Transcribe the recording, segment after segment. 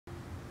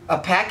A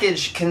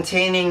package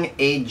containing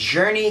a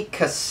Journey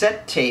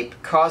cassette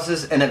tape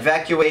causes an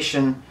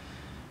evacuation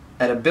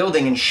at a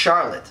building in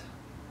Charlotte.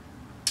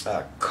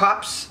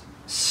 Cops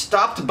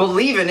stopped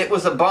believing it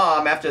was a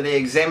bomb after they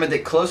examined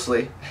it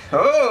closely.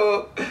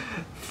 Oh,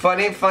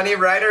 funny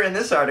writer in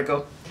this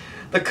article.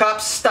 The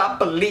cops stopped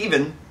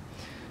believing.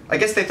 I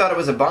guess they thought it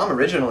was a bomb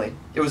originally.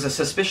 It was a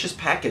suspicious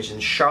package in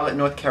Charlotte,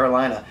 North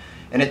Carolina,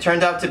 and it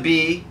turned out to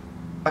be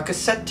a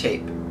cassette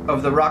tape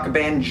of the rock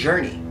band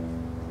Journey.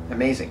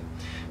 Amazing.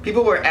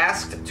 People were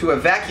asked to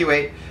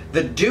evacuate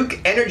the Duke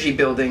Energy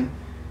building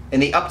in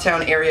the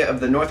uptown area of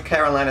the North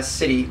Carolina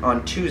city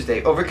on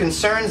Tuesday over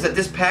concerns that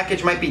this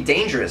package might be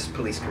dangerous,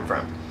 police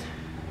confirmed.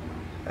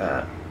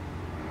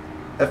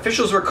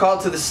 Officials were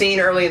called to the scene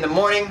early in the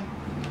morning,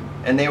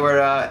 and they were,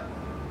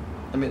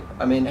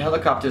 I mean,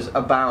 helicopters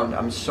abound.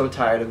 I'm so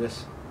tired of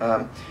this.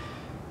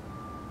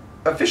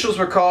 Officials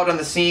were called on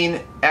the scene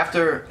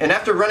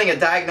after running a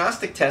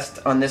diagnostic test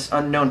on this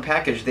unknown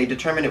package, they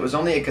determined it was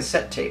only a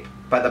cassette tape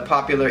by the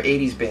popular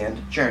 80s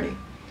band Journey.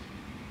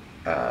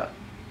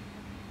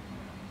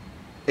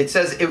 It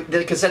says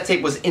the cassette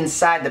tape was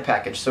inside the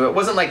package, so it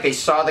wasn't like they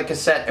saw the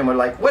cassette and were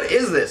like, what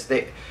is this?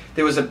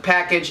 There was a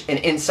package and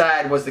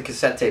inside was the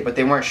cassette tape, but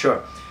they weren't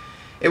sure.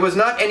 It was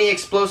not any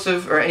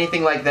explosive or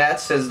anything like that,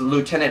 says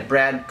Lieutenant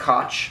Brad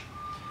Koch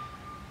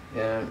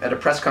at a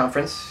press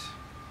conference.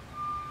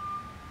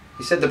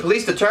 He said the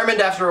police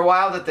determined after a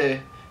while that the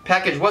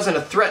package wasn't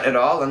a threat at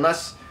all,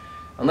 unless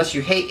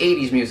you hate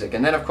 80s music,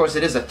 and then of course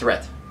it is a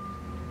threat.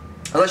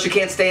 Unless you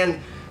can't stand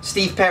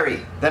Steve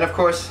Perry, then of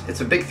course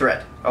it's a big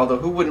threat. Although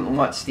who wouldn't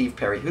want Steve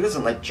Perry? Who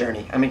doesn't like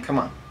Journey? I mean, come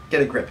on,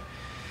 get a grip.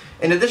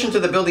 In addition to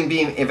the building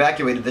being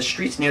evacuated, the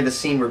streets near the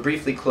scene were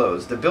briefly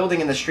closed. The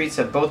building and the streets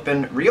have both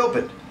been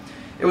reopened.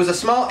 It was a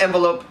small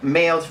envelope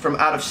mailed from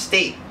out of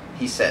state,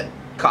 he said.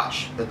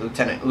 Koch, the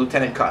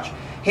Lieutenant Koch.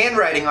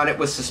 Handwriting on it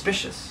was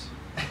suspicious.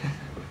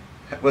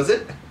 Was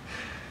it?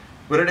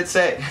 What did it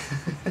say?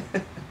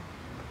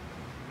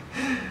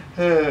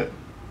 And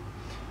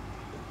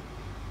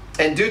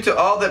due to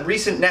all the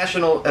recent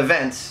national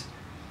events,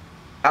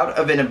 out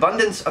of an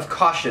abundance of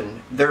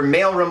caution, their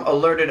mailroom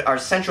alerted our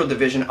Central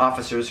Division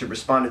officers who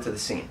responded to the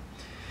scene.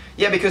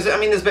 Yeah, because, I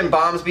mean, there's been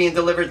bombs being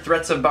delivered,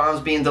 threats of bombs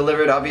being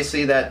delivered,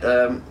 obviously, that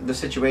the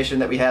situation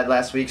that we had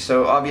last week.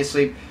 So,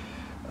 obviously,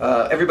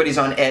 everybody's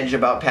on edge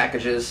about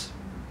packages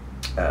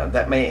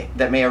that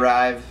may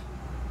arrive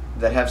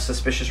that have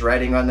suspicious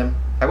writing on them.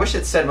 I wish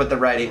it said what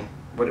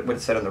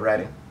it said on the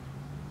writing.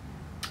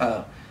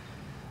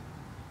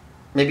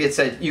 Maybe it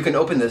said, you can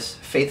open this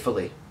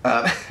faithfully.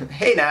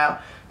 Hey now,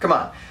 come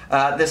on.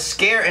 The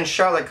scare in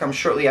Charlotte comes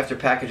shortly after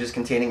packages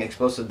containing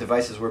explosive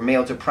devices were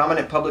mailed to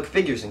prominent public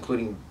figures,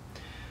 including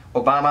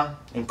Obama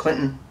and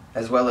Clinton,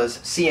 as well as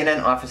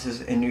CNN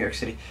offices in New York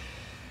City.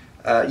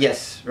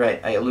 Yes,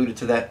 right, I alluded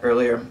to that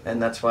earlier,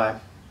 and that's why.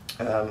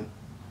 I'm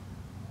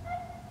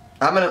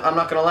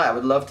not gonna lie, I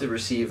would love to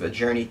receive a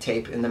Journey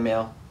tape in the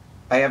mail.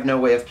 I have no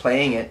way of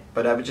playing it,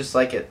 but I would just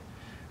like it.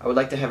 I would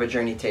like to have a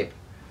Journey tape.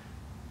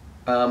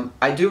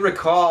 I do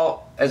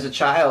recall, as a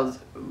child,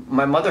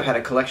 my mother had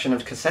a collection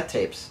of cassette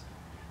tapes,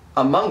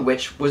 among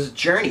which was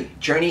Journey.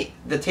 Journey,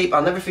 the tape,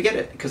 I'll never forget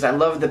it, because I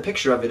love the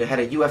picture of it. It had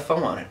a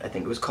UFO on it, I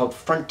think. It was called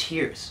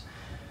Frontiers,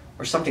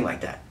 or something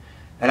like that.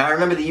 And I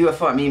remember the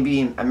UFO, I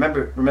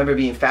remember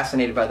being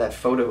fascinated by that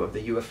photo of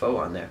the UFO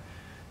on there.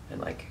 And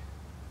like,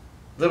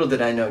 little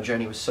did I know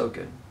Journey was so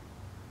good.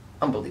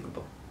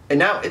 Unbelievable. And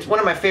now it's one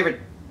of my favorite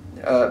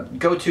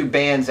go-to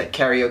bands at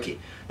karaoke.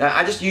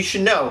 Now, you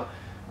should know,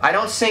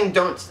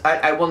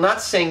 I will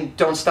not sing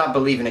Don't Stop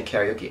Believin' at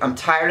karaoke. I'm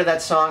tired of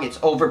that song. It's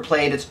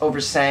overplayed, it's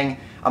oversang.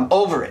 I'm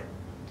over it.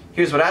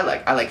 Here's what I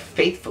like. I like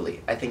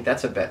Faithfully. I think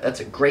that's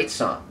a great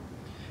song.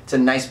 It's a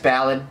nice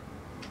ballad.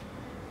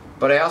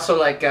 But I also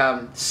like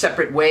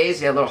Separate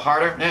Ways, yeah, a little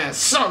harder.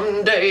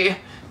 Someday.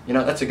 You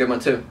know, that's a good one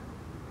too.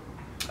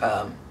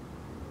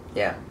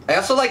 Yeah. I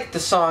also like the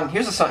song,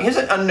 here's a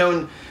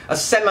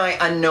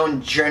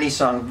semi-unknown Journey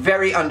song.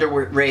 Very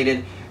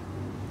underrated.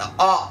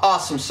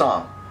 Awesome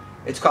song.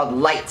 It's called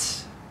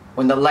Lights.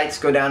 When the lights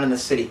go down in the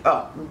city.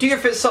 Oh, do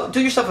yourself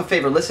a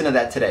favor. Listen to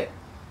that today.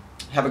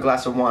 Have a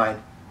glass of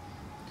wine.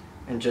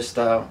 And just,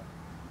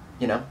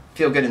 you know,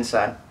 feel good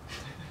inside.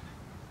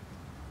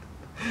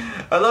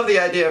 I love the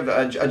idea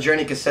of a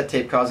Journey cassette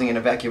tape causing an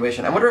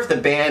evacuation. I wonder if the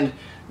band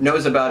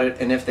knows about it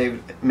and if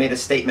they've made a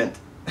statement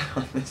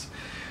on this.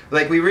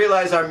 Like, we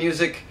realize our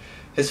music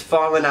has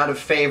fallen out of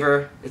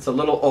favor. It's a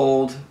little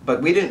old,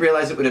 but we didn't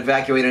realize it would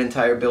evacuate an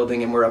entire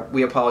building, and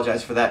we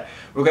apologize for that.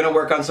 We're going to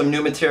work on some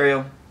new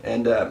material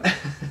and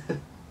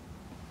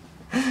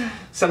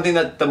something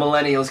that the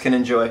millennials can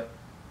enjoy.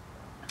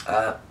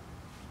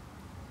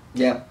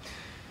 Yeah,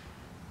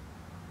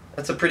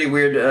 that's a pretty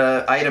weird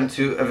item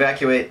to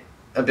evacuate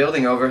a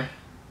building over.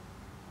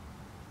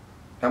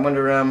 I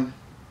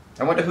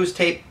wonder whose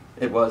tape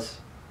it was.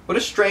 What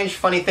a strange,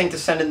 funny thing to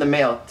send in the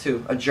mail,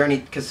 too. A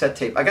Journey cassette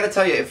tape. I gotta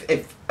tell you,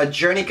 if a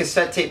Journey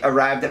cassette tape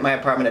arrived at my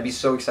apartment, I'd be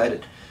so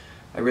excited.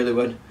 I really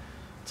would.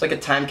 It's like a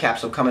time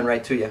capsule coming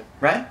right to you,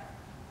 right?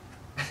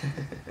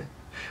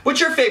 What's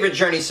your favorite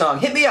Journey song?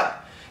 Hit me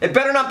up. It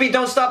better not be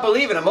Don't Stop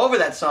Believin'. I'm over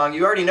that song.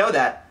 You already know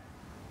that.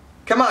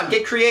 Come on,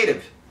 get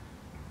creative.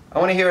 I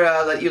want to hear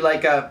that you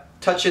like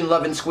Touchin',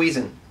 Lovin',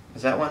 Squeezin'.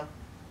 Is that one?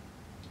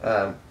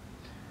 Oh,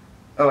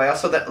 I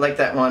also like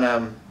that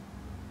one.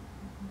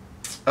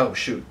 Oh,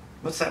 shoot.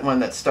 What's that one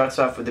that starts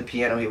off with the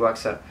piano? He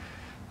walks up.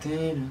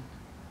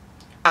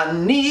 I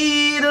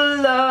need a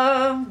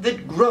love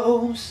that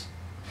grows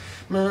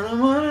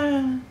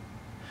when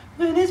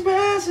it's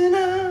rising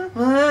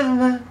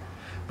up.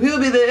 We'll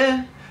be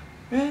there.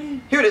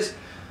 Ready? Here it is.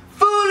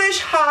 Foolish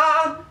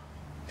heart,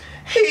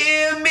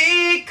 hear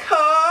me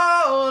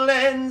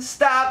calling.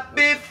 Stop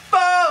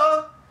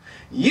before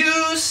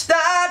you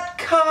start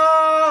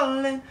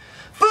calling.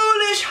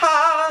 Foolish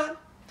heart,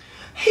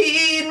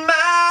 heed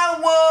my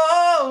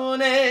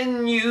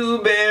warning.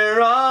 You've been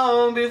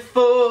wrong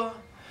before.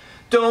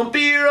 Don't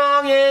be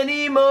wrong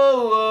anymore.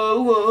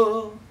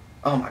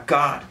 Oh my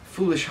God,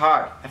 Foolish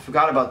Heart. I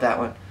forgot about that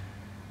one.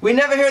 We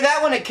never hear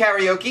that one at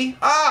karaoke.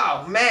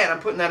 Oh man, I'm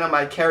putting that on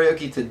my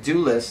karaoke to-do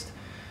list.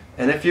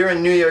 And if you're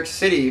in New York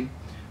City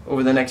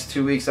over the next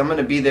 2 weeks, I'm going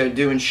to be there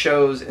doing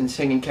shows and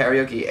singing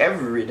karaoke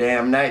every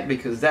damn night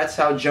because that's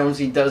how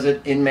Jonesy does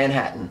it in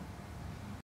Manhattan.